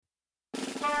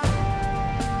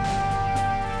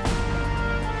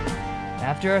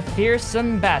after a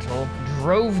fearsome battle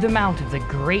drove them out of the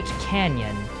Great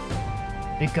Canyon,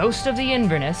 the Ghost of the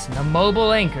Inverness and the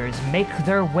mobile anchors make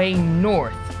their way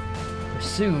north,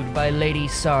 pursued by Lady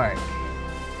Sark.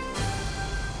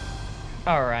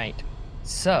 Alright,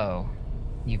 so,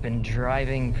 you've been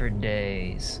driving for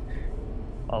days.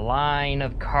 A line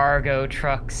of cargo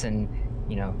trucks and,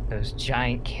 those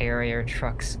giant carrier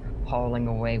trucks hauling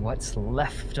away what's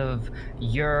left of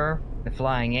the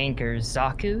Flying Anchors,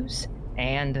 Zaku's,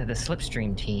 and the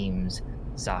Slipstream team's,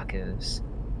 Zaku's.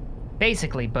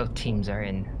 Basically, both teams are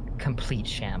in complete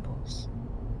shambles.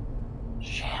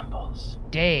 Shambles.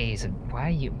 Days of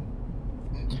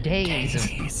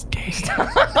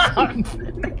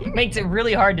makes it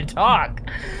really hard to talk.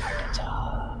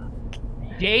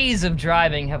 Days of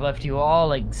driving have left you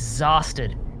all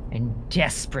exhausted and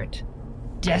desperate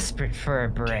for a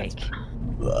break.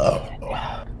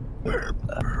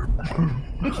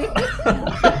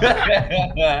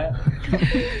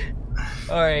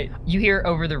 Alright, you hear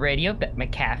over the radio that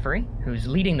McCaffrey, who's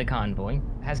leading the convoy,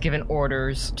 has given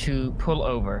orders to pull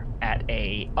over at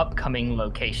a upcoming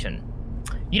location.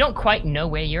 You don't quite know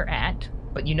where you're at,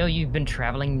 but you know you've been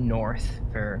traveling north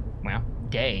for,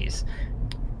 days.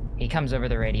 He comes over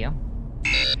the radio.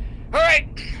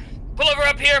 Alright, pull over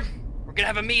up here. We're gonna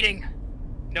have a meeting.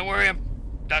 Don't worry, I'm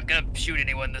not gonna shoot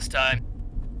anyone this time.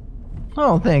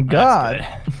 Oh, thank God.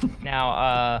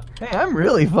 Now, Hey, I'm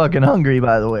really fucking hungry,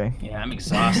 by the way. Yeah, I'm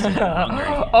exhausted and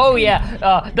hungry. Oh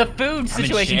yeah, the food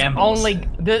situation's shambles.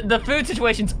 the food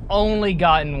situation's only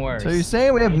gotten worse. So you're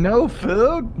saying we have no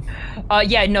food?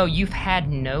 Yeah, no, you've had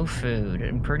no food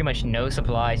and pretty much no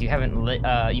supplies. You haven't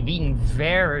you've eaten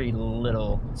very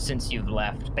little since you've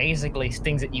left. Basically,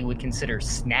 things that you would consider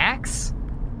snacks.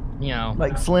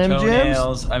 Like Slim Jims?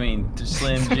 Toenails. I mean,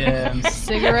 Slim Jims.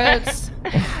 Cigarettes.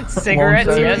 Cigarettes,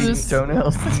 Long yes.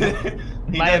 Toenails.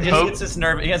 He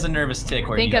has a nervous tick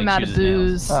where Think he I'm out chews of his nails.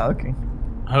 booze. Oh, okay.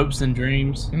 Hopes and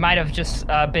dreams. You might have just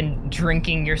been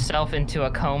drinking yourself into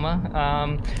a coma.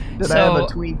 Did I have a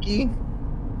Twinkie?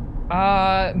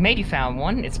 Maybe found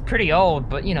one. It's pretty old,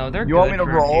 but they're You good want me to for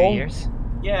a few roll? years.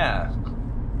 Yeah.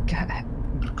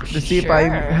 To see if I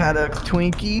had a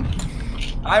Twinkie?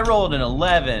 I rolled an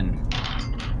 11.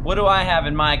 What do I have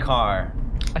in my car?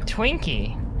 A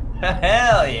Twinkie.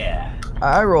 Hell yeah.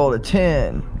 I rolled a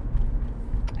 10.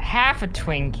 Half a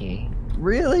Twinkie.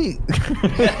 Really?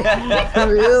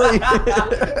 Really?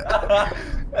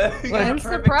 And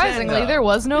surprisingly, there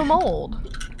was no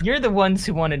mold. You're the ones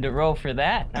who wanted to roll for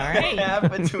that. All right. Half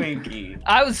a Twinkie.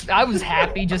 I was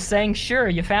happy just saying, sure,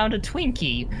 you found a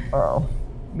Twinkie. Oh.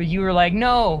 But you were like,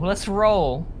 no, let's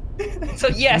roll. So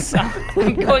yes,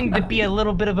 I'm going to be a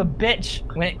little bit of a bitch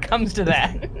when it comes to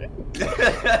that.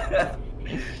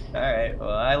 Alright,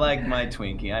 well, I like my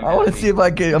Twinkie. I want to see if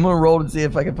I can. I'm going to roll to see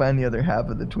if I can find the other half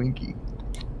of the Twinkie.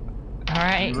 All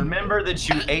right. Remember that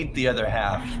you ate the other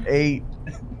half. 8.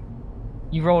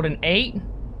 You rolled an 8?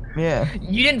 Yeah.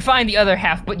 You didn't find the other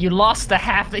half, but you lost the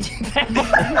half that you found.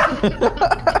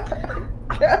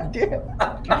 God damn.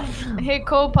 Hey,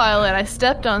 co-pilot, I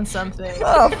stepped on something.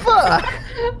 Oh, fuck.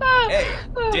 Hey,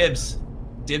 dibs.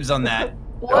 Dibs on that.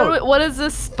 What is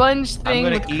this sponge thing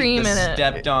I'm with gonna eat cream the in it?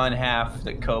 stepped on half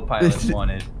that co-pilot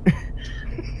wanted.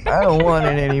 I don't want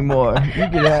it anymore. You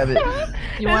can have it.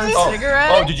 You want a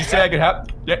cigarette? Oh, did you say I could have?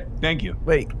 Yeah, thank you.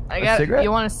 Wait, a cigarette? You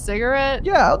want a cigarette?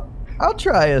 Yeah, I'll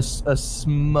try a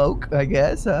smoke, I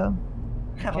guess. Have a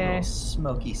Okay. little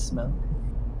smoky smoke.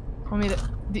 Want me to?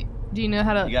 Do you know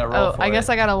how to? You gotta roll for I guess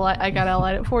it. I gotta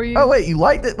light it for you. Oh, wait, you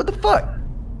liked it? What the fuck?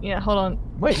 Yeah, hold on.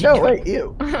 Wait, no, wait,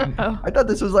 ew. Oh. I thought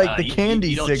this was like the candy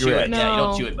you don't chew cigarette. it. Yeah, you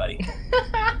don't No. chew it, buddy.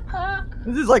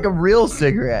 This is like a real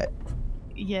cigarette.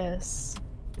 Yes.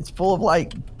 It's full of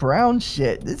like brown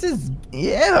shit. This is ew.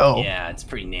 Yeah, it's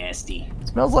pretty nasty. It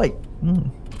smells like.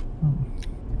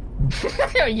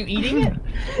 Are you eating it?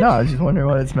 No, I was just wondering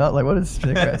what it smelled like. What does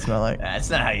cigarette smell like? That's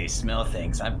not how you smell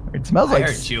things. It smells I like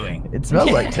heard chewing. It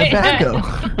smells like tobacco.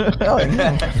 Oh,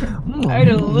 yeah. I had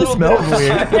a little It smells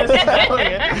bit.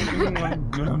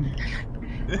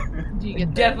 Do you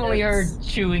get Definitely that? heard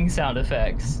chewing sound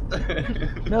effects.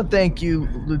 No, thank you,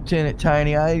 Lieutenant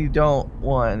Tiny. I don't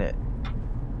want it.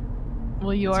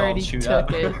 Well, you It's all already chewed took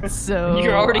up. it, so You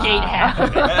already ate half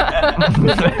of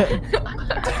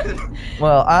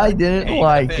Well, I didn't Hey, you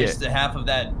like gotta finish it. the half of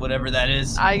that, whatever that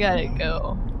is. I gotta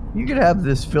go. You could have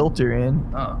this filter in.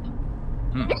 Oh.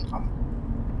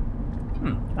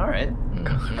 All right.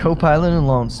 Co-pilot and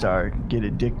Lone Star get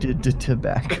addicted to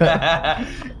tobacco.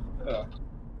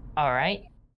 All right.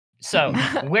 So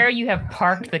where you have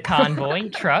parked the convoy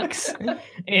trucks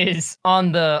is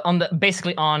on the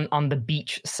basically on the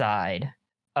beach side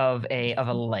of a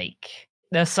lake.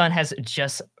 The sun has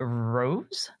just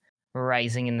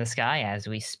rising in the sky as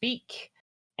we speak.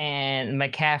 And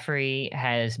McCaffrey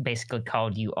has basically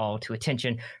called you all to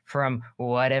attention from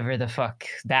whatever the fuck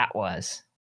that was.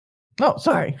 Oh,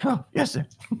 sorry. Oh, yes, sir.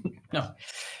 No.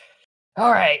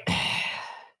 All right.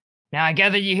 Now I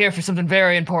gather you're here for something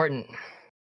very important.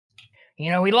 You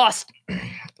know, we lost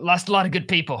a lot of good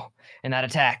people in that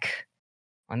attack.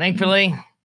 And thankfully,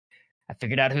 I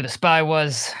figured out who the spy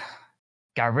was,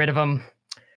 got rid of him.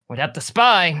 Without the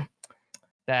spy,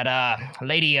 that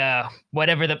lady,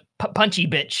 whatever the punchy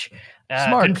bitch,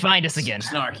 couldn't find us again.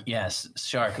 Snark, yes,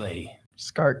 shark lady.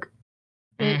 Skark.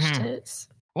 Bitch Mhm. tits.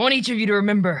 I want each of you to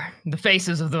remember the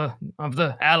faces of the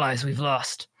allies we've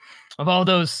lost, of all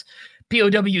those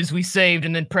POWs we saved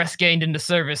and then press gained into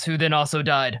service, who then also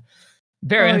died.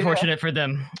 Very unfortunate for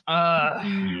them.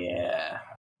 Yeah.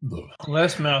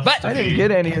 Less mouth. But- I didn't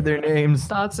get any of their names.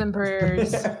 Thoughts and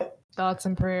prayers. Thoughts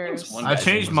and prayers. One I guy's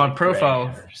changed name was my like profile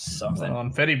Greg or something.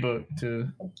 on Fedibook to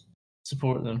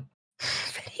support them.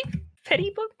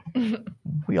 Petty book?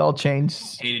 We all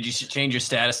changed. Hey, did you change your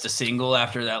status to single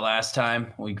after that last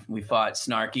time we fought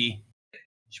Snarky? You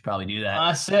should probably do that.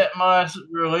 I set my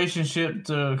relationship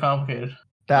to complicated.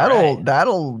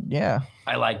 That'll, yeah.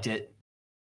 I liked it.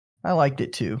 I liked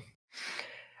it too.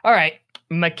 All right.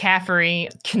 McCaffrey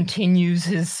continues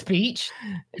his speech.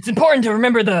 It's important to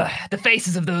remember the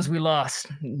faces of those we lost.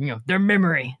 You know, their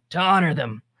memory, to honor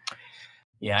them.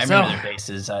 Yeah, I So- remember their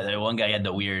faces. The one guy had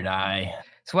the weird eye.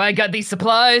 That's why I got these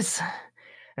supplies.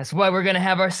 That's why we're going to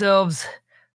have ourselves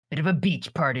a bit of a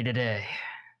beach party today.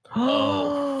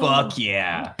 Oh, fuck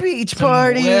yeah. Beach Some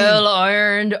party.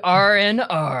 well-earned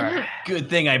R&R. Good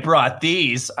thing I brought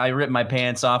these. I ripped my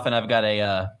pants off and I've got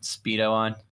a Speedo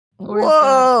on.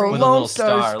 Whoa, With a Lone little Star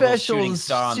star, a little Specials, shooting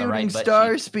star on the right butt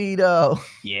Star cheek. Speedo.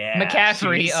 Yeah. McCaffrey,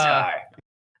 shooting star.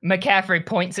 McCaffrey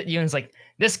points at you and is like,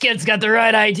 this kid's got the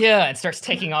right idea, and starts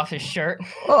taking off his shirt.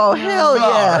 Oh, hell All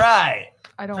yeah. right.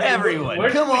 I don't Everyone, Where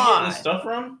come did we get on. this stuff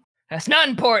from? That's not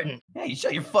important. Hey, you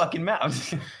shut your fucking mouth.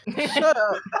 Shut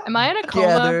up, Am I in a coma?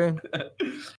 Gather.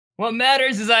 What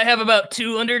matters is I have about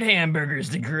 200 hamburgers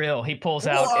to grill. He pulls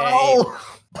out Whoa.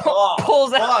 Oh,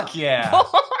 Pulls out- fuck yeah.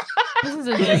 This is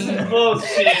a This is dream.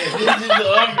 bullshit. This is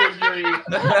the Hunger Dream.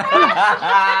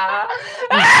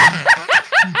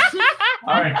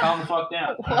 All right, calm the fuck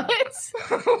down. What?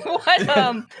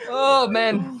 what? Oh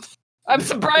man, I'm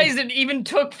surprised it even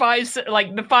took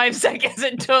the 5 seconds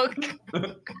it took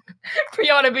for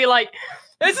y'all to be like,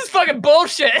 this is fucking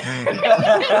bullshit.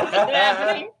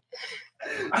 Happening.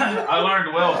 I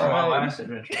learned well from my last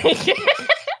adventure.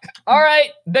 All right,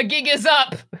 the gig is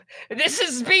up. This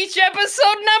is Beach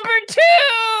episode number 2.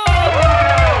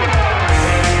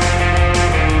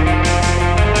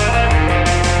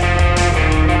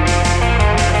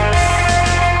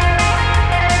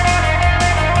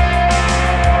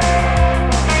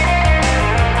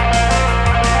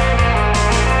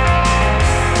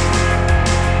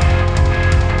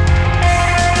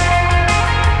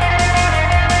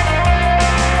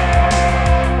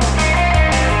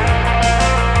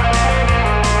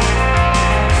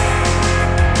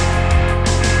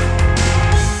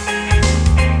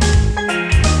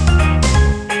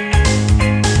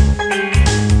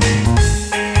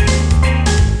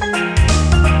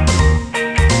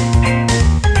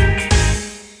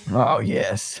 Oh,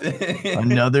 yes.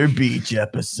 Another beach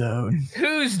episode.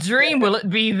 Whose dream will it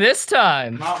be this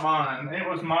time? Not mine. It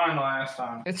was mine last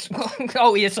time. It's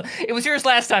oh yes, it was yours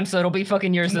last time, so it'll be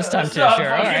fucking yours this time That's too. not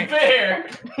Sure, all fucking right.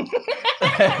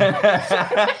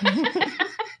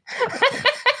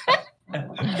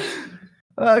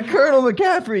 fair. Colonel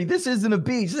McCaffrey, this isn't a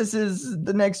beach. This is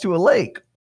the next to a lake.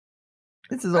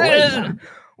 This is a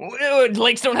lake.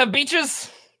 Lakes don't have beaches.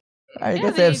 I Yeah,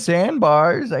 guess they have they-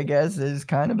 sandbars. I guess is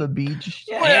kind of a beach.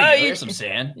 Yeah, Well, hey, you- there's some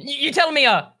sand. You telling me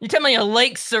a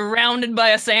lake surrounded by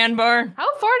a sandbar?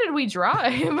 How far did we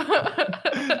drive?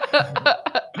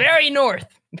 Very north.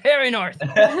 Very north.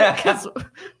 'Cause-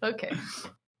 okay.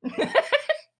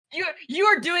 You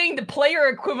are doing the player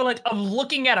equivalent of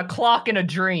looking at a clock in a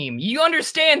dream. You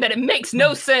understand that it makes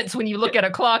no sense when you look at a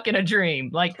clock in a dream.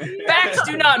 Like, facts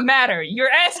do not matter. You're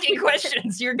asking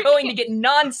questions. You're going to get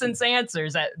nonsense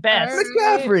answers at best.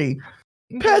 McCaffrey,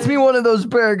 pass me one of those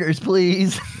burgers,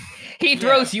 please. He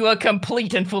throws you a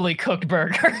complete and fully cooked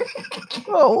burger.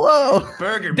 Oh, whoa.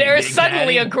 Burger. There's Big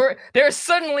suddenly Daddy. there's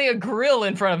suddenly a grill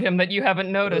in front of him that you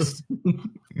haven't noticed.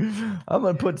 I'm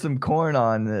gonna put some corn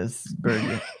on this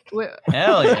burger.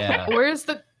 Hell yeah. Where's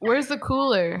the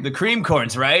cooler? The cream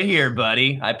corn's right here,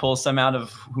 buddy. I pull some out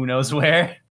of who knows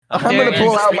where. I'm There gonna it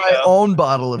pull is. out my own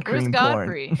bottle of Where's cream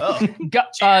corn. Godfrey?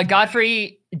 Oh,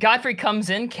 Godfrey Godfrey comes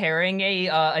in carrying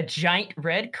a giant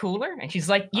red cooler, and she's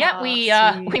like, "Yeah,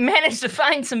 Aw, we managed to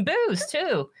find some booze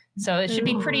too, so it should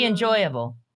be pretty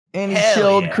enjoyable." Any Hell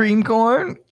chilled yeah. cream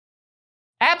corn?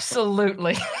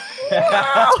 Absolutely.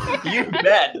 You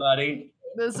bet, buddy.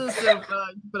 This is so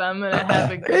fun, but I'm gonna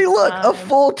have a good Hey, look, a time.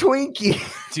 full Twinkie.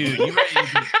 Dude, you ready to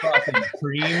get fucking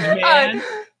creamed, man?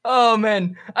 Oh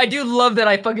man, I do love that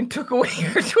I fucking took away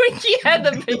your Twinkie at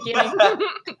the beginning.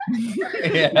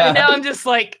 And now Yeah. I'm just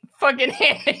like fucking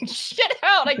handing shit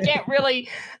out. I can't really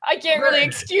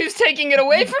excuse taking it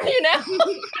away from you now.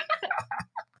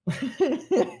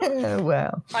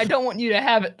 Wow. I don't want you to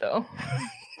have it though.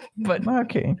 But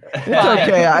Okay. It's Fine.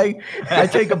 okay. I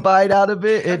take a bite out of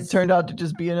it. It turned out to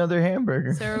just be another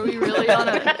hamburger. So are we really on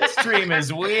a? This stream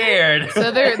is weird.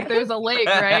 So there's a lake,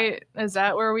 right? Is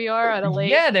that where we are at a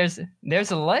lake? yeah, there's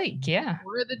a lake, yeah.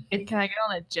 Where can I get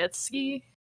on a jet ski?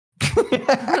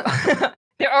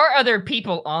 There are other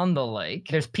people on the lake.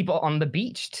 There's people on the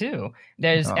beach too.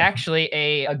 There's Oh. actually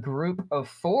a group of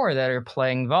 4 that are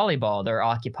playing volleyball. They're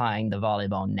occupying the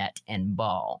volleyball net and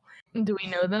ball. Do we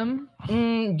know them?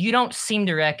 You don't seem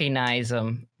to recognize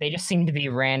them. They just seem to be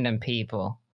random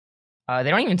people. They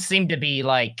don't even seem to be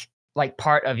like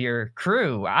part of your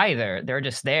crew either. They're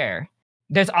just there.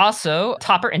 There's also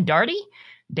Topper and Darty.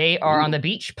 They are on the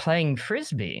beach playing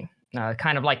frisbee.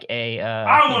 Kind of like a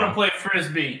I want to play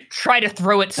frisbee. try to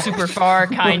throw it super far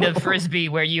kind of frisbee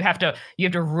where you have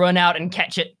to run out and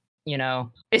catch it. You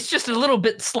know, it's just a little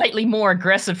bit slightly more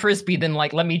aggressive frisbee than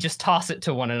like let me just toss it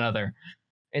to one another.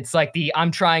 It's like the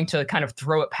I'm trying to kind of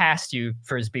throw it past you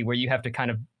frisbee where you have to kind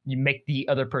of you make the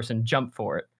other person jump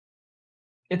for it.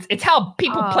 It's how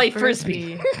people play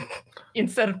frisbee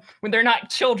instead of when they're not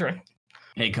children.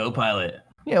 Hey, co-pilot.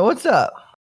 Yeah, what's up?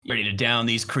 Ready to down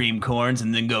these cream corns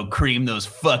and then go cream those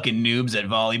fucking noobs at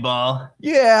volleyball?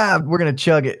 Yeah, we're gonna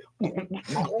chug it.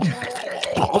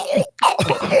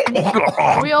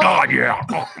 We all.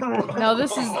 Now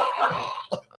this is.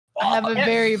 I have a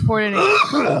very important.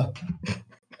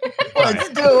 Let's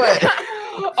do it.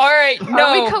 All right, Are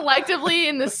no. we collectively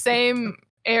in the same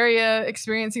area,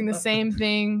 experiencing the same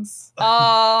things?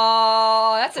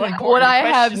 Oh, that's an important Would I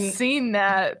have question. seen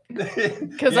that?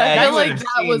 Because Yeah, I you feel like would've that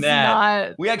seen was that.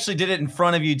 not. We actually did it in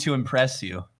front of you to impress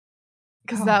you.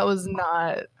 Because that was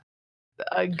not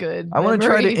a good. I want to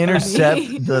try to memory for me.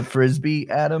 intercept the frisbee,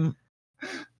 Adam.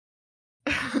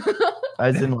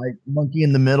 As in, like, monkey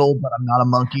in the middle, but I'm not a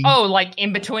monkey. Oh, like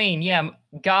in between. Yeah,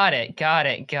 got it.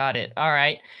 All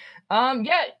right.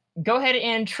 Yeah, go ahead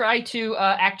and try to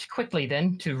act quickly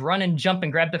then to run and jump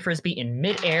and grab the frisbee in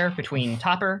midair between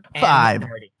Topper and 5.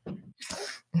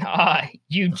 Darty.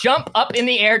 You jump up in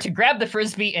the air to grab the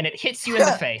frisbee and it hits you in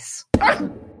the face.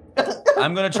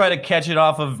 I'm going to try to catch it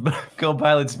off of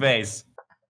co-pilot's face.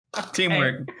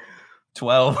 Teamwork.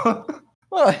 12.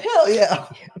 Oh, hell yeah.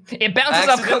 It bounces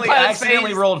off co-pilot's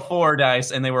accidentally face. rolled 4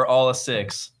 dice and they were all a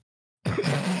 6.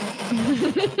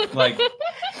 Like,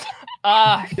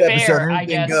 Fair, I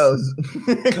guess. Goes.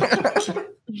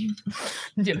 You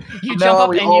Now jump up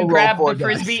we and all you roll grab 4 the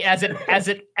frisbee as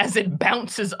it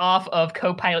bounces off of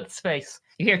co-pilot's face.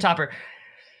 You hear Topper,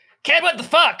 "Kid, what the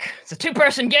fuck? It's a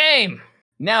 2-person game."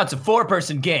 now it's a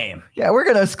 4-person game. Yeah, we're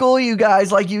gonna school you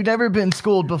guys like you've never been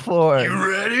schooled before.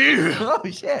 ready? Oh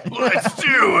shit. do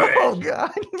it. Oh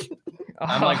god.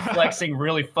 I'm like flexing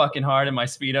really fucking hard in my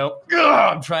Speedo. Ugh,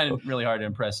 I'm trying really hard to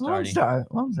impress Lone Darty. Star.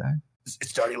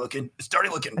 It's Darty looking.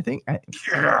 I think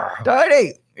Yeah.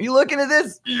 Darty, are you looking at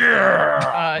this?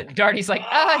 Yeah. Darty's like,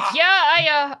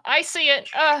 yeah, I see it.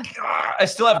 I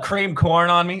still have cream corn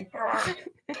on me.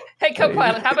 Hey,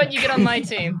 co-pilot, how about you get on my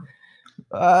team?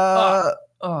 Oh.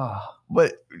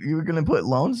 But you were gonna put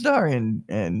Lone Star and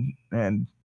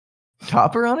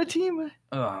Topper on a team?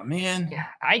 Oh man. Yeah,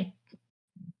 I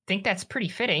think that's pretty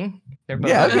fitting. They're both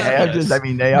Yeah, wearing okay.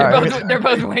 Speedos. They are. They're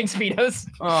both wearing Speedos.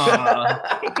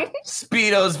 Aw.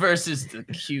 Speedos versus the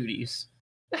cuties.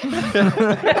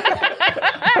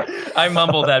 I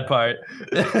mumbled that part.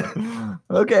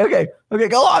 Okay.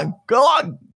 Go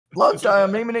on. Lone Star,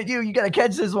 I'm aiming at you. You gotta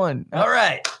catch this one. All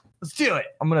right, let's do it.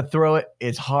 I'm gonna throw it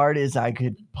as hard as I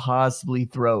could possibly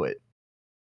throw it.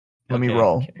 Let me Okay.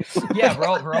 roll. Yeah,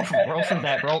 roll from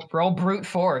that. Roll brute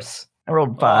force. I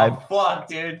rolled 5. Oh, fuck,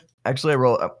 dude. Actually, I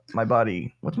rolled my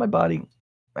body. What's my body?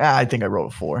 I think I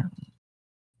rolled a 4.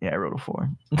 Yeah, I rolled a 4.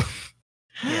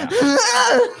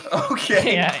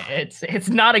 Okay. Yeah, it's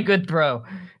not a good throw.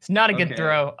 It's not a good Okay.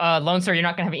 throw. Lone Star, you're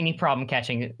not gonna have any problem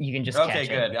catching it. You can just Okay, catch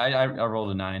good. it. I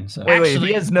rolled a 9. So Wait, if Actually-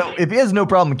 he has no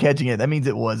problem catching it, that means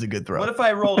it was a good throw. what if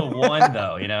I rolled a 1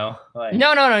 though? You know, like,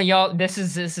 No, y'all. This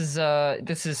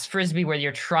is frisbee where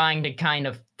you're trying to kind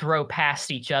of throw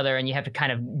past each other, and you have to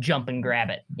kind of jump and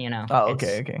grab it. You know. Oh,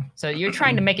 It's- okay. So you're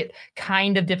trying to make it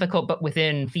kind of difficult, but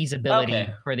within feasibility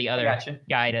Okay. for the other gotcha.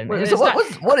 guy to. Wait, It's so not-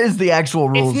 what is the actual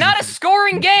rules? It's not a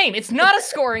scoring game. It's not a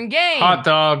scoring game. Hot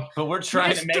dog. but we're You trying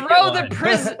just to make throw it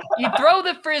one. you throw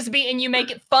the frisbee and you make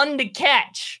it fun to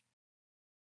catch.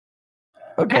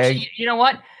 Okay. Actually, you know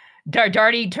what?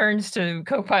 Darty turns to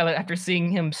co-pilot after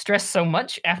seeing him stress so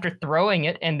much after throwing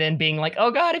it and then being like, "Oh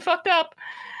God, he fucked up."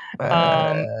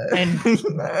 And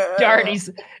Darty's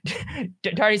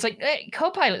like, "Hey,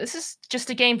 co-pilot, this is just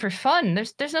a game for fun.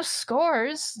 There's no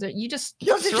scores. You just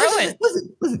Yo, throw it."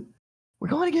 Listen. We're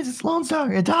going against Lone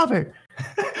Star and Topper.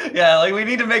 Yeah, like we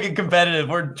need to make it competitive.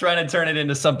 We're trying to turn it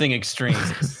into something extreme.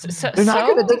 They're not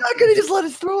gonna just let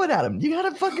us throw it at them. You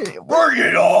gotta fucking Bring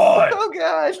it on! Oh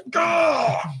gosh.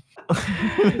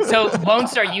 So Lone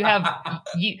Star, you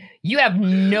have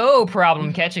no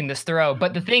problem catching this throw,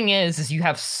 but the thing is you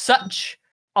have such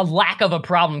a lack of a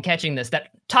problem catching this that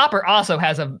Topper also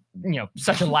has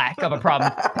such a lack of a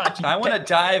problem. I want to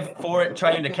dive for it,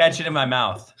 trying to catch it in my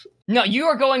mouth. No, you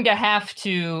are going to have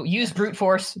to use brute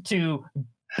force to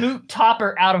boot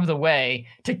Topper out of the way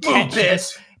to catch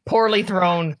this poorly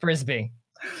thrown frisbee.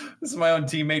 This is my own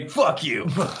teammate. Fuck you.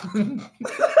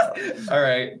 All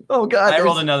right. Oh god. I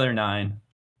rolled there's- another 9.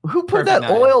 Who put perfect that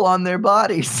 9. oil on their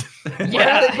bodies? Why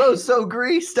Yeah. are they both so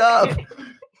greased up?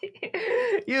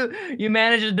 You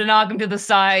managed to knock him to the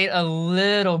side a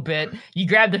little bit. You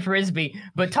grab the frisbee,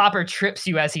 but Topper trips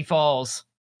you as he falls.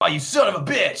 Oh, you son of a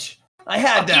bitch! I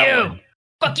had Fuck that you! one.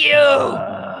 Fuck you!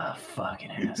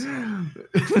 Fucking ass.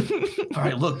 All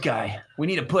right, look, guy. We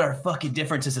need to put our fucking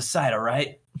differences aside, all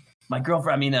right? My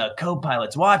girlfriend,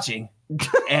 co-pilot's watching,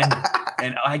 and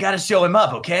I gotta show him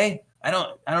up, okay? I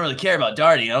don't really care about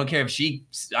Darty. I don't care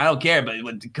I don't care, but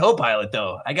with the co-pilot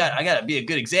though, I gotta be a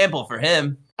good example for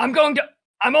him. I'm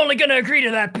only gonna agree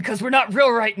to that because we're not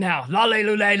real right now.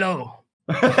 Lale-lu-le-lo.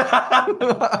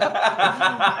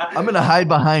 I'm gonna hide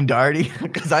behind Darty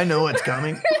because I know what's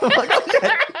coming. Like, okay.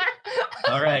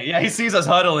 All right, yeah, he sees us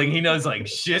huddling. He knows like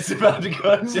shit's about to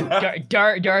go down.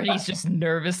 Darty's just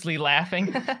nervously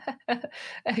laughing.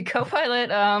 Co-pilot,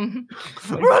 Run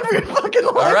for your fucking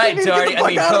life. All right, You need to get the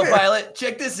Darty. fuck out of here. Co-pilot,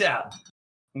 check this out.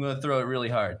 I'm gonna throw it really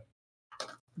hard.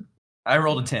 I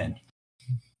rolled a 10.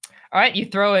 all right, you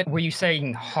throw it. Were you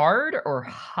saying hard or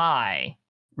high?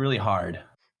 Really hard.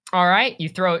 All right, you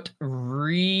throw it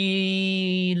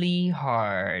really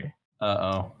hard,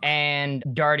 Uh-oh. and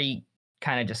Darty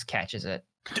kind of just catches it.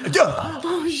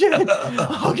 Oh shit!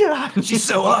 Oh god! She's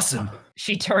so awesome.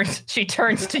 She turns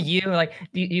to you like,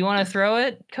 do you want to throw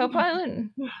it, co-pilot?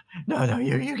 No,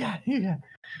 you got it.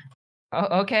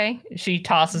 Oh, okay. She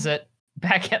tosses it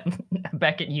back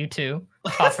at you two,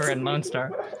 Topper and Lone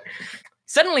Star.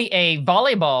 Suddenly, a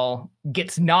volleyball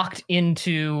gets knocked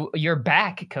into your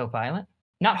back, co-pilot.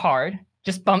 Not hard,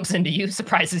 just bumps into you,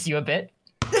 surprises you a bit.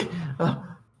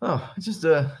 It's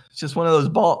just one of those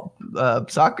ball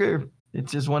soccer.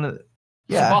 It's just one of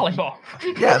Volleyball.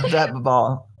 yeah that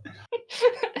ball.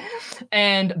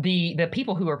 And the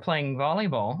people who were playing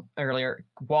volleyball earlier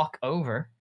walk over.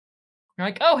 They're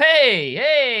like, "Oh,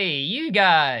 hey, you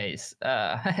guys!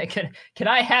 Can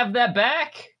I have that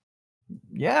back?"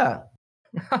 Yeah,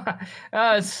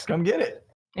 It's- come get it.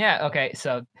 yeah. Okay.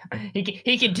 So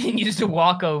he continues to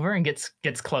walk over and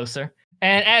gets closer.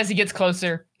 And as he gets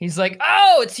closer, he's like,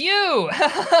 "Oh, it's you!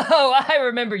 Oh, I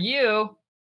remember you."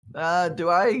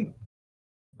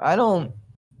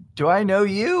 Do I know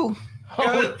you?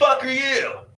 Who the fuck are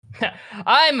you?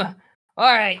 I'm all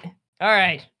right.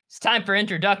 It's time for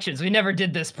introductions. We never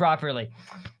did this properly.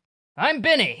 I'm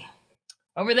Benny.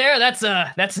 Over there,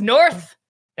 that's North.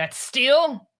 That's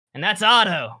Steel, and that's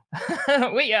Otto.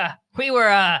 we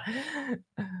were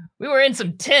in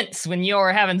some tents when you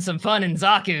were having some fun in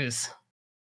Zaku's.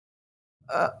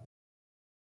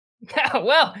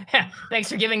 Well, thanks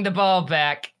for giving the ball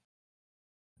back.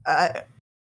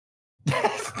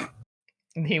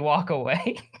 He walk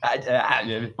away.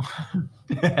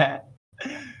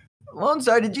 Lone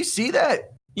Star, did you see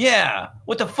that? Yeah.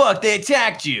 What the fuck? They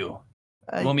attacked you.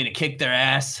 I- You want me to kick their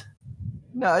ass?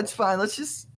 No, it's fine. Let's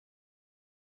just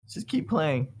keep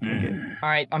playing. All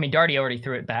right. I mean, Darty already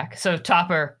threw it back. So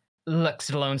Topper looks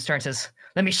at Lone Star and says,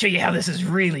 "Let me show you how this is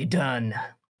really done.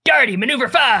 Darty, maneuver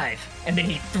 5!" And then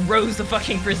he throws the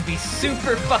fucking frisbee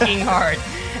super fucking hard.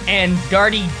 And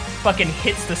Darty fucking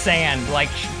hits the sand like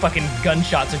fucking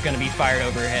gunshots are gonna be fired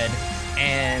overhead.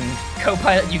 and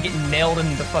co-pilot, you get nailed in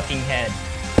the fucking head.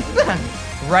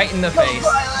 Right in the face.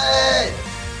 Pilot!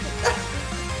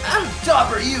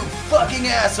 Topper, you fucking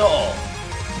asshole!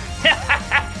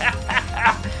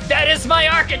 That is my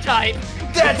archetype!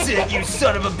 That's it, you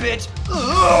son of a bitch!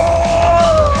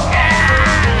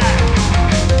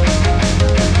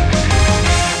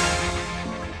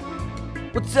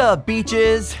 What's up,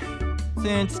 beaches?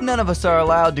 Since none of us are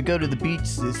allowed to go to the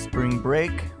beach this spring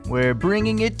break, we're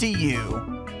bringing it to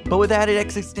you, but with added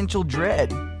existential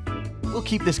dread. We'll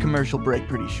keep this commercial break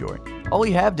pretty short. All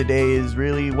we have today is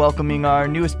really welcoming our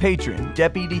newest patron,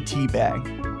 Deputy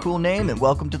Teabag. Cool name and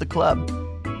welcome to the club.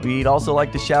 We'd also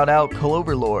like to shout out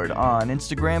Cloverlord on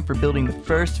Instagram for building the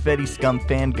first Fetty Scum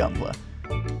fan Gunpla.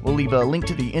 We'll leave a link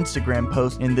to the Instagram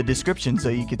post in the description so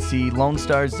you can see Lone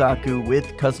Star Zaku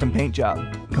with custom paint job,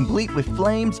 complete with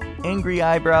flames, angry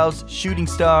eyebrows, shooting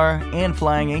star, and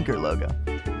flying anchor logo.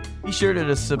 Be sure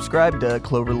to subscribe to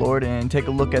Cloverlord and take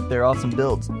a look at their awesome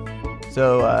builds.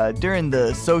 So during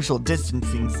the social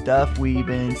distancing stuff, we've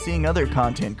been seeing other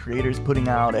content creators putting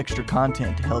out extra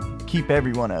content to help keep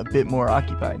everyone a bit more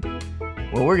occupied.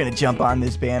 Well, we're gonna jump on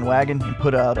this bandwagon and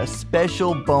put out a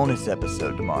special bonus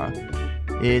episode tomorrow.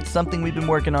 It's something we've been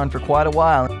working on for quite a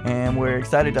while, and we're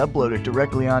excited to upload it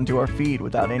directly onto our feed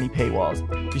without any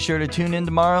paywalls. Be sure to tune in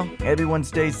tomorrow. Everyone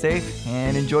stay safe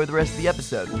and enjoy the rest of the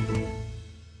episode.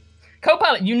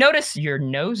 Co-pilot, you notice your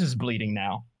nose is bleeding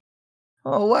now.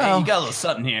 Oh, wow. Hey, you got a little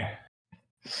something here.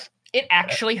 It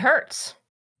actually hurts.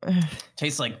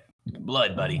 Tastes like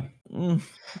blood, buddy.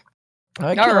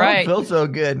 I All right. feel so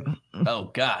good. Oh,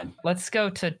 God. Let's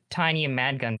go to Tiny and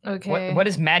Madgun. Okay. What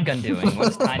is Madgun doing?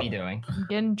 What's Tiny doing? I'm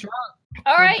getting drunk.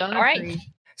 All with right, all right.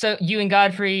 Godfrey. So you and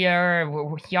Godfrey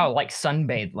y'all like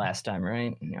sunbathed last time,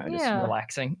 right? You know, just Yeah.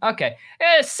 relaxing. Okay,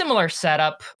 similar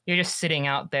setup. You're just sitting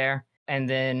out there and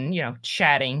then,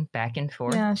 chatting back and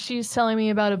forth. Yeah, she's telling me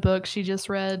about a book she just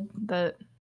read that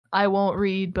I won't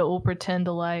read, but will pretend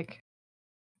to like.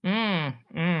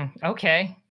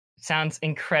 Okay. Sounds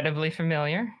incredibly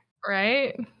familiar.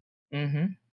 Right?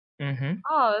 Mm-hmm.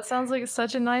 Oh, that sounds like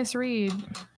such a nice read.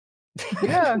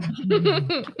 Yeah.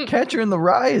 Catcher in the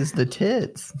Rye is the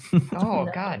tits. Oh,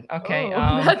 God. Okay.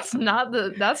 Oh, that's not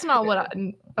what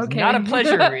I. Okay. Not a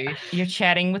pleasure read. You're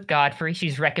chatting with Godfrey.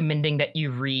 She's recommending that you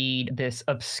read this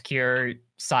obscure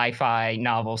sci-fi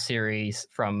novel series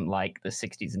from like the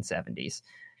 60s and 70s.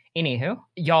 Anywho,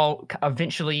 y'all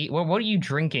eventually, what are you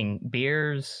drinking?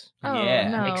 Beers? Oh, Yeah.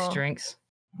 no. Mixed drinks?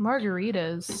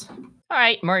 Margaritas. All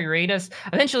right, margaritas.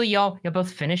 Eventually, you'll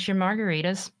both finish your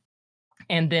margaritas.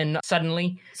 And then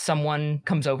suddenly someone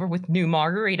comes over with new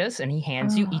margaritas and he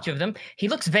hands you each of them. He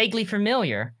looks vaguely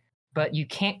familiar, but you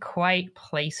can't quite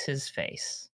place his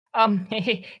face.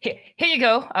 Here you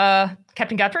go,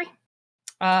 Captain Godfrey.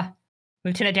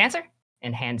 Lieutenant Dancer,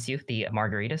 and hands you the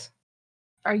margaritas.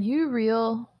 Are you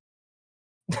real?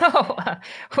 Oh,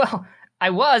 well, I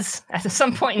was at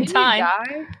some point in Did time.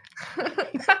 you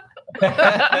die?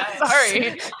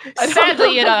 Sorry.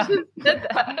 Sadly,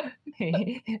 it.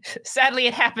 Sadly,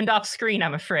 it happened off screen,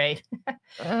 I'm afraid.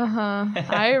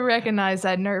 I recognize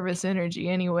that nervous energy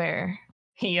anywhere.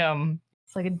 He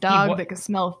It's like a dog that can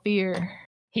smell fear.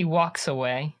 He walks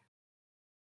away,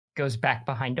 goes back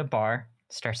behind a bar,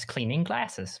 starts cleaning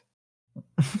glasses.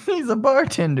 He's a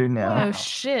bartender now. Oh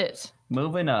shit.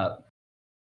 Moving up.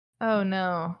 Oh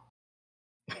no.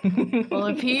 Well,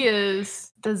 if he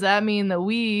is, does that mean that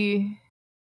we?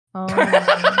 Oh,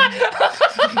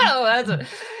 Oh, that's an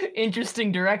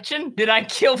interesting direction. Did I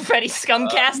kill Fetty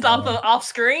Scumcast off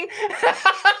screen?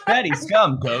 Fetty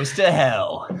Scum goes to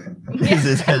hell. Is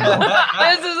his head on?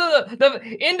 This is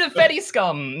the end of Fetty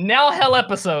Scum. Now hell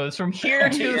episodes from here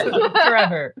to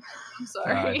forever. I'm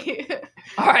sorry.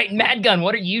 All right, Madgun,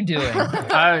 what are you doing?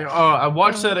 I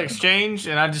watched that exchange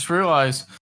and I just realized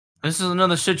this is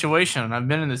another situation. I've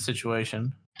been in this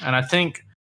situation, and I think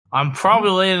I'm probably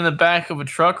laying in the back of a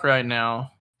truck right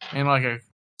now in like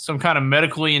some kind of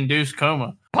medically induced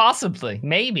coma. Possibly,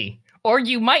 maybe. Or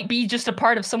you might be just a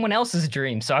part of someone else's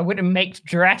dream, so I wouldn't make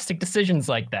drastic decisions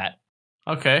like that.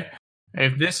 Okay,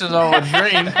 if this is all a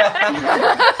dream,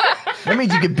 That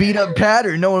means you can beat up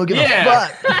Patter. No one will give a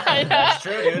fuck. That's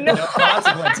true, dude. No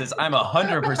consequences. I'm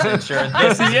 100% sure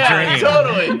this is a dream.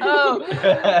 totally.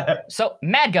 Oh. So,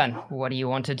 Madgun, what do you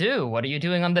want to do? What are you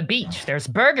doing on the beach? There's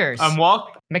burgers.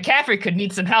 McCaffrey could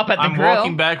need some help at the grill. I'm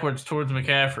walking backwards towards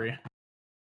McCaffrey.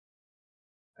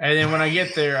 And then when I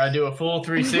get there, I do a full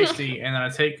 360, and then I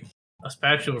take a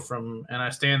spatula from him, and I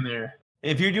stand there.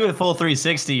 If you're doing a full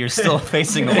 360, you're still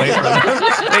facing away from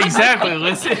him. Exactly.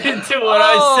 Listen to what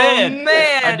I said.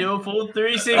 Man. I do a full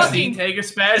 360, take a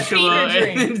spatula,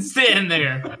 and then stand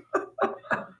there.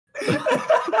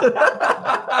 All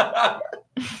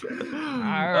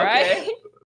right.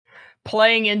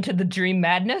 Playing into the dream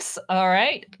madness. All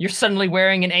right. You're suddenly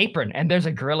wearing an apron, and there's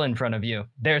a grill in front of you.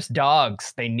 There's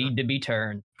dogs. They need to be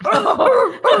turned. I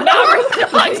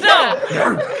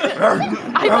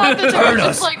thought the Turn dogs us.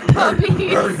 was like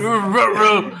puppies. Turn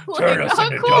Like, us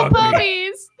into cool dog meat.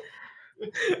 puppies.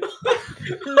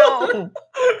 No.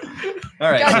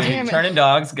 All right, God so damn you're it. turning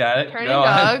dogs. Got it. Turning Go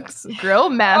on. dogs. Grill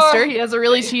master. Oh. He has a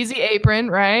really cheesy apron,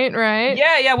 right? Right?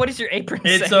 Yeah. What does your apron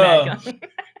It's, say, Magon?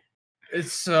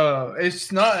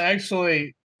 It's not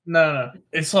actually no.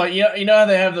 It's like you know how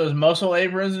they have those muscle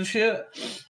aprons and shit,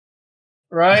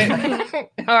 right? All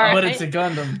right. But it's a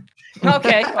Gundam.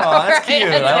 Okay. Oh, that's cute.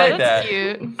 I like That's that.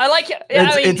 cute. I like it.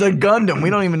 It's a Gundam. We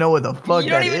don't even know what the fuck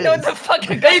You that don't even is. know what the fuck a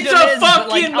Gundam It's a is. but,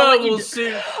 like, fucking I'll let you mobile d-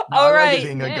 suit. All I like right. it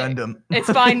being a Gundam. It's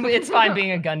fine. It's fine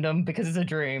being a Gundam because it's a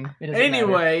dream. It doesn't matter.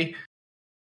 Anyway,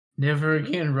 never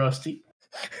again, Rusty.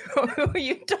 Who are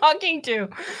you talking to?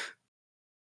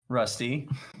 Rusty.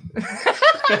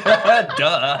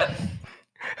 Duh.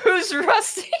 Who's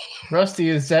Rusty? Rusty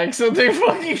is Zach something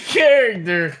fucking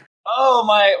character. Oh,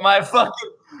 my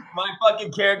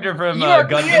fucking character from You are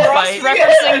Gundam Fight.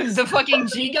 referencing the fucking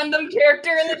G Gundam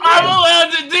character in the I'm game.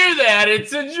 allowed to do that.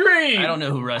 It's a dream. I don't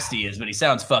know who Rusty is, but he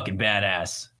sounds fucking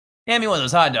badass. Hand me one of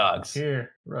those hot dogs.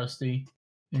 Here, Rusty,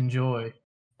 enjoy.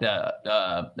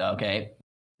 Okay.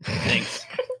 Thanks.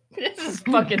 This is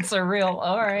fucking surreal.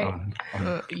 All right.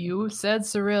 You said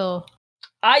Cyril.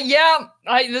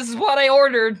 This is what I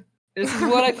ordered. This is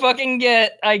what I fucking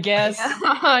get, I guess.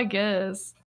 I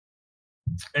guess.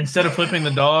 Instead of flipping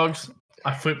the dogs,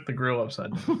 I flipped the grill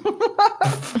upside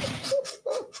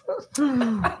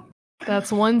down.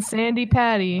 That's one sandy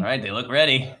patty. All right, they look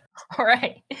ready. All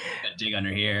right. Gotta dig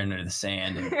under here, under the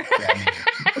sand, and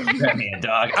grab me a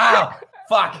dog. Ow!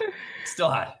 Fuck! It's still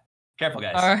hot. Careful,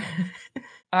 guys. All right.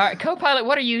 All right, co-pilot,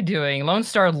 what are you doing? Lone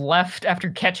Star left after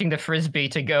catching the frisbee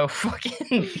to go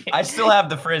fucking. I still have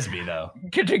the frisbee though.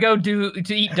 to go to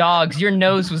eat dogs. Your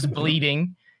nose was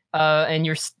bleeding, and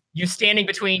you're standing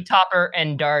between Topper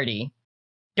and Darty.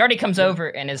 Darty comes over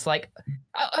and is like,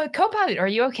 co-pilot, are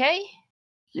you okay?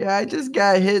 Yeah, I just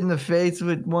got hit in the face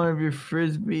with one of your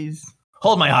frisbees.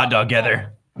 Hold my hot dog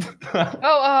together.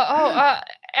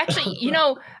 Actually,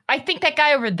 I think that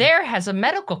guy over there has a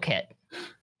medical kit.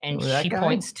 And Oh, that she guy?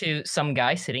 points to some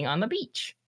guy sitting on the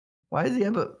beach. Why does he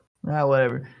have a...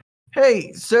 whatever.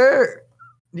 Hey, sir,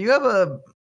 do you have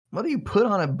what do you put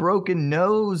on a broken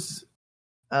nose?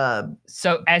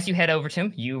 So as you head over to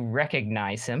him, you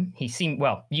recognize him.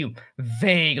 You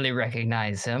vaguely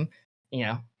recognize him.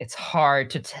 It's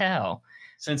hard to tell.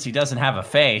 Since he doesn't have a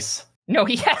face. No,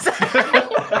 he has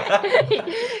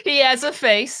he has a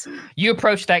face. You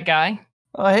approach that guy.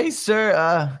 Oh, hey,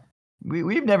 sir,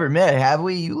 we've never met, have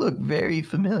we? You look very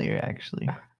familiar, actually.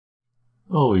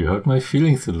 Oh, you hurt my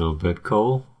feelings a little bit,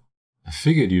 Cole. I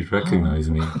figured you'd recognize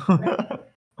me.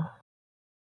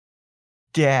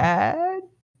 Dad?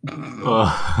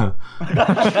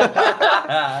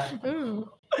 Ooh.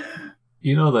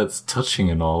 You know that's touching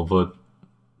and all, but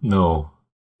no.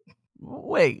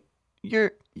 Wait,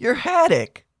 you're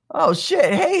Haddock. Oh,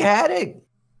 shit. Hey, Haddock.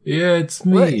 Yeah, it's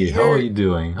me. What, How are you're- you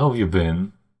doing? How have you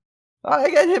been?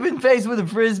 I got hit in the face with a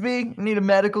frisbee. Need a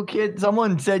medical kit.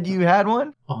 Someone said you had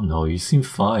one. Oh no, you seem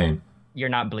fine. You're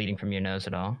not bleeding from your nose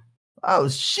at all. Oh,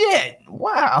 shit.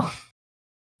 Wow.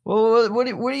 Well, what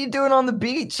are you doing on the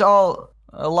beach all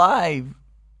alive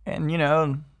and,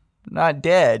 not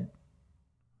dead?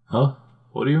 Huh?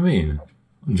 What do you mean?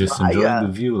 I'm just enjoying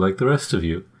the view like the rest of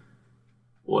you.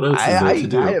 What else is there to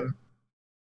do?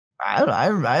 I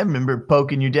remember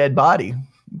poking your dead body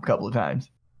a couple of times.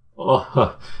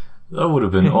 Oh, that would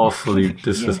have been awfully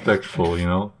disrespectful,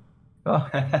 Oh,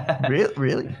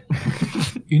 really?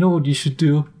 You know what you should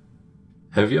do?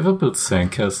 Have you ever built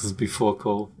sandcastles before,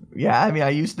 Cole? Yeah, I mean,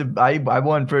 I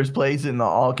won first place in the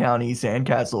all-county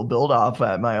sandcastle build-off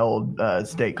at my old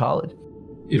state college.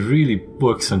 It really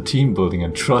works on team building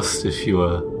and trust if you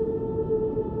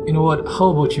You know what? How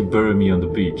about you bury me on the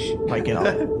beach?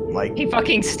 He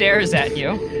fucking stares at you.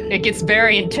 It gets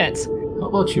very intense. How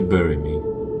about you bury me?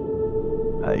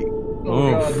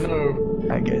 Oh God, no.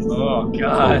 I guess. Oh,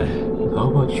 God. How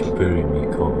about you bury me,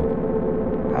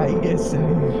 Cole? I guess.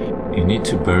 You need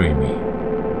to bury me.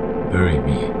 Bury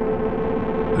me.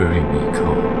 Bury me,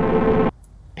 Cole.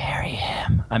 Bury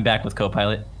him. I'm back with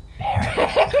co-pilot.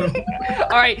 All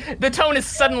right, the tone is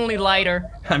suddenly lighter.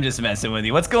 I'm just messing with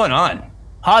you. What's going on?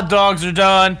 Hot dogs are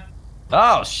done.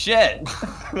 Oh, shit.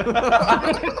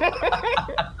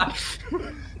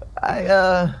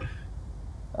 I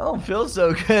don't feel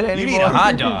so good anymore. You need a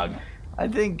hot dog.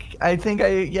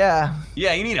 Yeah.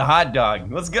 Yeah, you need a hot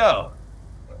dog. Let's go.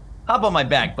 Hop on my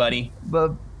back, buddy.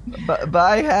 But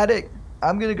bye, Haddock.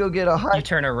 I'm gonna go get a hot. You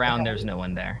turn around, there's no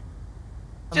one there.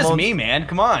 Just me, man.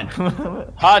 Come on.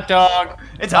 Hot dog.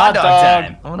 It's hot dog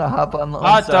time. I'm gonna hop on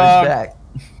Hot Star's dog. back.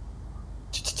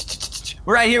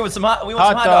 We're right here with some hot. We want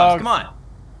Hot some hot dog. dogs. Come on.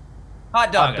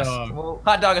 Hot dog us. dog.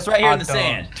 Hot dog us right here Hot in the dog.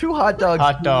 sand. 2 hot dogs.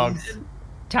 Hot please. dogs.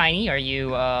 Tiny, are you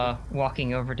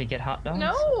walking over to get hot dogs?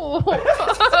 No.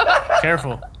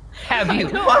 Careful. Have you?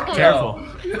 Fuck no. Careful.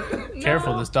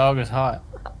 Careful, this dog is hot.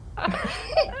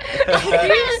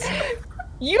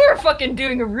 You are fucking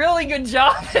doing a really good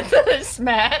job at this,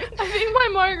 Matt. I think my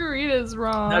margarita is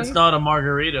wrong. That's not a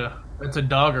margarita. That's a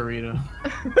doggarita.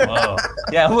 Whoa.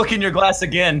 Yeah, look in your glass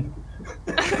again.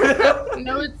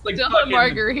 No, it's Like still a fucking-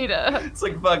 margarita. It's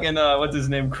like fucking what's his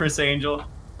name, Chris Angel.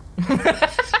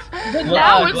 But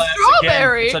now it's Glass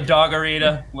strawberry. Again. It's a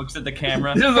doggarita. Looks at the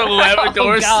camera. There's a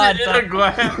Labrador God, sitting in a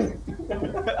glass.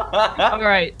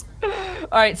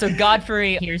 All right, so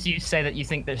Godfrey hears you say that you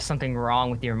think there's something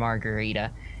wrong with your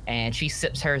margarita, and she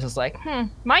sips hers and is like,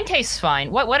 mine tastes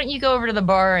fine. Why don't you go over to the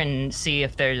bar and see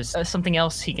if there's something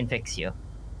else he can fix you?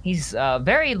 He's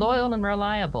very loyal and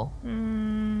reliable.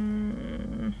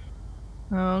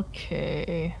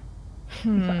 Okay.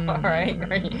 All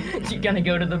right, are you gonna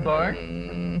go to the bar?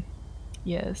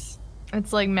 Yes.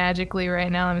 It's like magically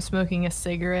right now I'm smoking a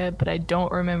cigarette, but I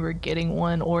don't remember getting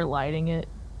one or lighting it.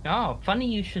 Oh, funny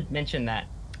you should mention that.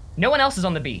 No one else is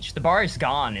on the beach. The bar is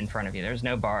gone in front of you. There's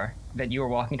no bar that you were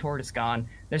walking toward. It's gone.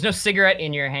 There's no cigarette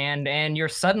in your hand, and you're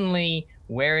suddenly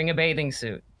wearing a bathing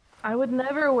suit. I would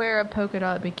never wear a polka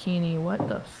dot bikini. What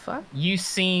the fuck? You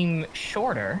seem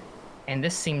shorter, and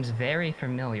this seems very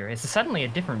familiar. It's suddenly a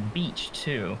different beach,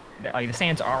 too. Like, the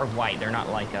sands are white. They're not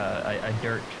like a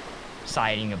dirt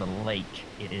siding of a lake.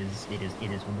 It is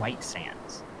white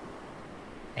sands.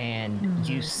 And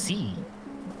you see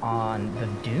on the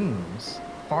dunes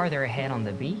farther ahead on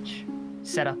the beach,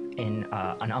 set up in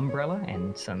an umbrella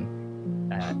and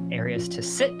some areas to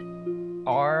sit,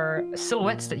 are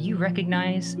silhouettes that you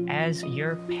recognize as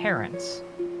your parents.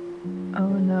 Oh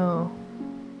no.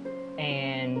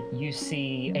 And you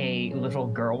see a little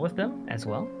girl with them as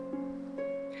well.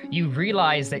 You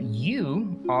realize that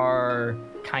you are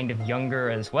kind of younger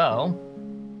as well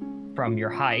from your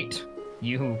height.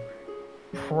 You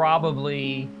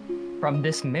probably, from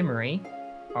this memory,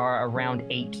 are around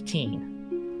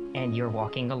 18. And you're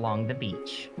walking along the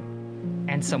beach.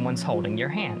 And someone's holding your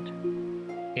hand.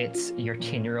 It's your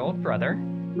 10-year-old brother,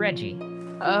 Reggie.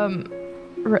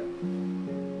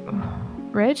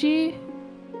 Reggie?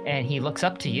 And he looks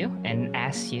up to you and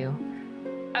asks you,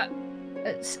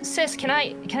 sis, can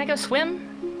I go swim?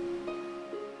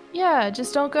 Yeah,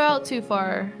 just don't go out too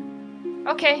far.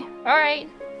 Okay, alright.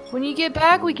 When you get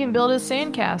back, we can build a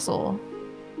sandcastle.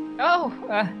 Oh,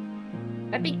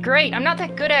 that'd be great. I'm not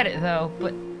that good at it, though,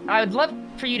 but I would love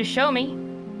for you to show me.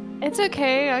 It's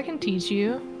okay, I can teach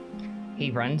you.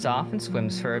 He runs off and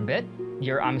swims for a bit.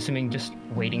 You're, I'm assuming, just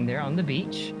waiting there on the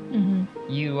beach. Mm-hmm.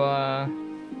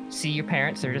 You, see your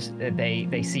parents. They're just,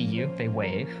 they see you. They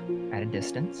wave at a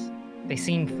distance. They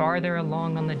seem farther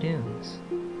along on the dunes.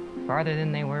 Farther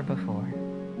than they were before.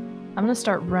 I'm gonna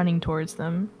start running towards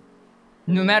them.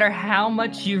 No matter how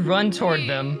much you run toward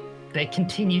them, they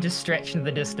continue to stretch into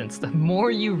the distance. The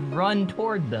more you run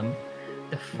toward them,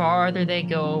 the farther they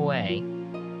go away.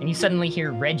 And you suddenly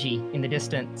hear Reggie in the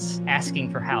distance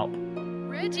asking for help.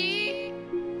 Reggie!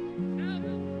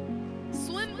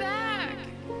 Swim back!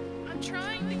 I'm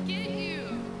trying to get you!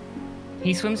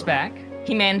 He swims back.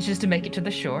 He manages to make it to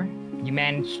the shore. You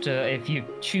manage to, if you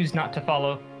choose not to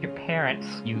follow your parents,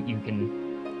 you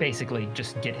can basically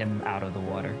just get him out of the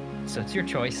water. So it's your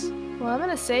choice. Well, I'm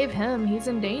gonna save him. He's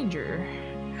in danger.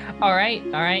 All right.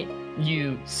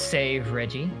 You save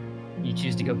Reggie. You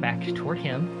choose to go back toward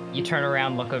him. You turn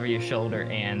around, look over your shoulder,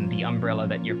 and the umbrella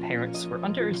that your parents were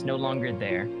under is no longer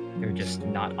there. They're just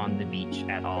not on the beach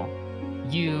at all.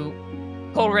 You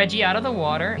pull Reggie out of the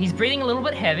water. He's breathing a little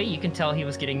bit heavy. You can tell he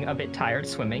was getting a bit tired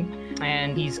swimming.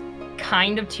 And he's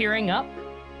kind of tearing up.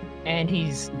 And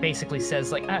he's basically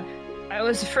says, like, I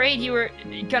was afraid you were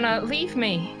gonna leave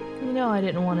me. You know I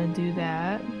didn't want to do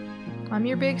that. I'm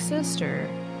your big sister.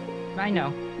 I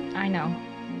know.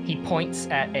 He points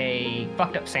at a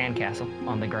fucked up sandcastle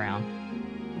on the ground.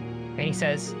 And he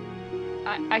says,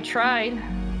 I tried.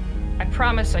 I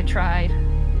promise I tried.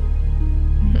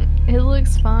 It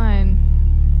looks fine.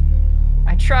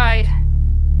 I tried.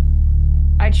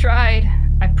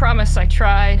 I promise I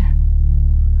tried.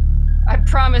 I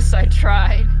promise I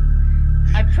tried.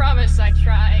 I promise I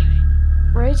tried.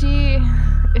 Reggie,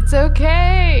 It's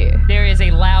okay. There is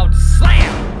a loud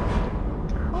slam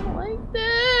I don't like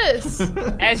this.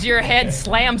 as your head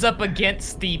slams up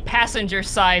against the passenger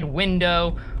side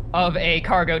window of a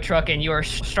cargo truck and you are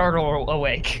startled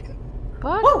awake.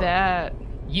 Fuck that.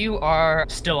 You are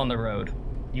still on the road.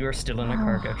 You are still in a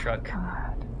cargo truck.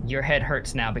 God. Your head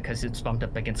hurts now because it's bumped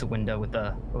up against a window when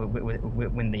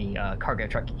the cargo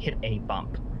truck hit a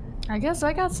bump. I guess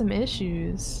I got some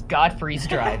issues. Godfrey's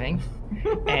driving,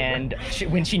 and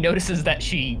when she notices that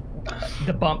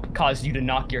the bump caused you to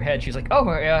knock your head, she's like,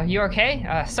 "Oh, you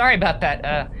okay? Sorry about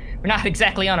that. We're not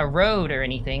exactly on a road or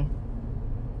anything."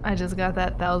 I just got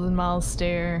that 1,000-mile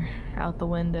stare out the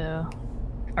window.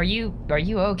 Are you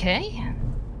okay?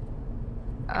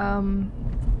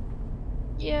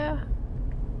 Yeah.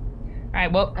 All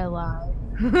right. Well, I lied.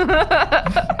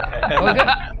 well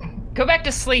go back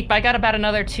to sleep. I got about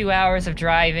another 2 hours of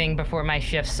driving before my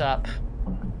shift's up.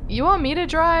 You want me to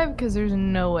drive? Because there's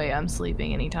no way I'm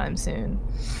sleeping anytime soon.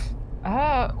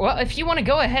 Well, if you want to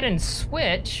go ahead and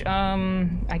switch,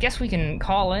 I guess we can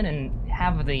call in and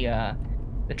have the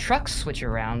truck switch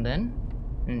around then,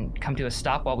 and come to a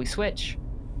stop while we switch.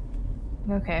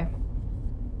 Okay.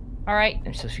 All right.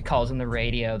 And so she calls in the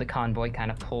radio. The convoy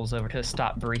kind of pulls over to a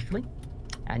stop briefly,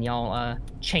 and y'all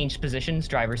change positions: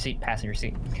 driver's seat, passenger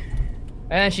seat.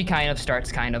 And she kind of starts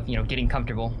getting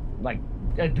comfortable, like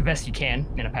the best you can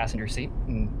in a passenger seat,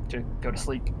 and to go to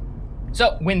sleep.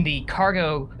 So when the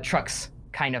cargo trucks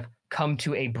kind of come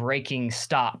to a braking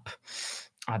stop,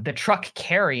 the truck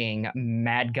carrying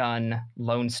Madgun,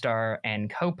 Lone Star, and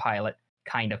Co-Pilot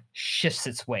kind of shifts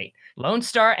its weight. Lone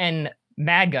Star and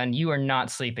Madgun, you are not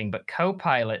sleeping, but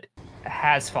Co-Pilot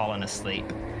has fallen asleep.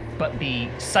 But the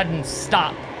sudden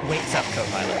stop wakes up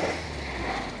Co-Pilot.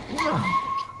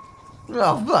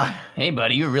 Oh, fuck. Hey,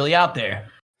 buddy, you're really out there.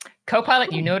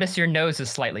 Co-Pilot, you notice your nose is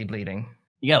slightly bleeding.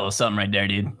 You got a little something right there,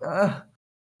 dude.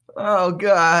 Oh,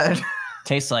 God.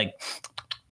 Tastes like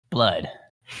blood.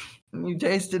 You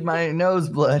tasted my nose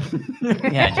blood.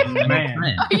 Yeah, dude, I'm your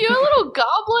friend. Are you a little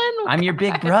goblin? I'm your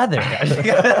big brother.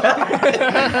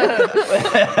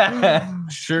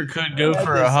 Sure could go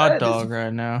for a hot dog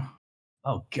right now.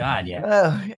 Oh, God,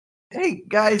 yeah. Hey,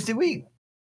 guys, did we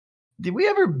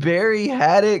ever bury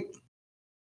Haddock?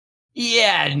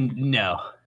 Yeah, no.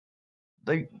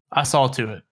 Like, I saw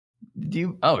to it. do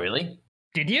you? Oh, really?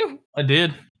 Did you? I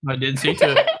did see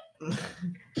to it.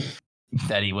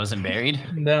 That he wasn't buried?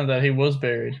 No, that he was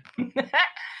buried.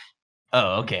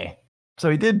 Oh, okay. So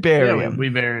he did bury him. We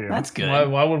buried him. That's good.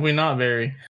 Why would we not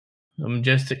bury a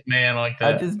majestic man like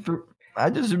that? I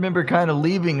just remember kind of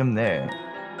leaving him there.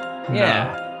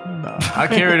 Yeah. No. I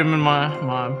carried him in my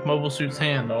mobile suit's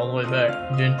hand all the way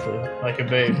back, gently, like a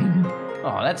babe.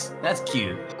 Oh, that's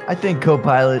cute. I think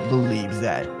Co-Pilot believes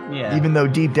that. Yeah. Even though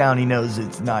deep down he knows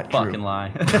it's not Fucking true.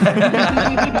 lie.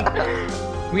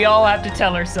 We all have to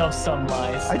tell ourselves some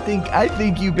lies. I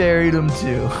think you buried him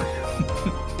too.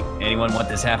 Anyone want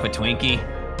this half a Twinkie?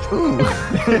 Ooh.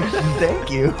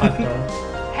 Thank you. Hot dog.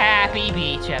 Happy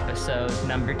Beach episode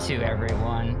number 2,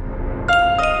 everyone.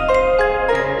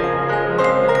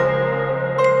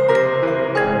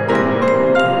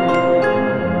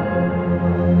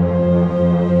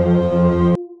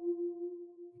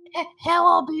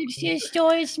 Hello, big sister.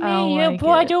 It's me, Oh your my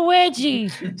brother Reggie.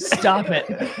 Stop it.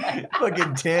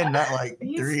 Fucking 10, not like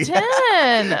 3. He's 10.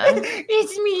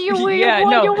 It's me, your Yeah,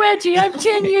 brother no. Reggie. I'm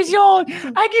 10 years old.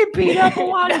 I get beat up a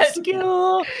lot at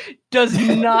school. Does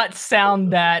not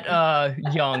sound that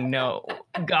young, no.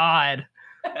 God.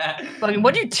 Fucking,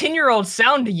 what do 10-year-olds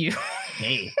sound to you?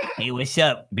 Hey, what's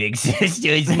up, big sister?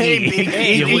 It's me. Hey, big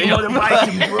You sister, you wanna buy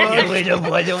some drugs? You wanna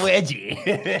buy the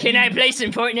wedgie? Can I play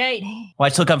some Fortnite?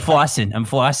 Watch, look, I'm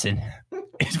flossing.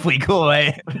 It's pretty cool,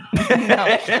 right?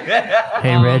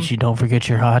 Hey, Reggie, don't forget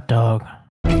your hot dog.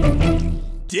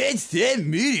 That's that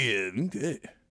medium.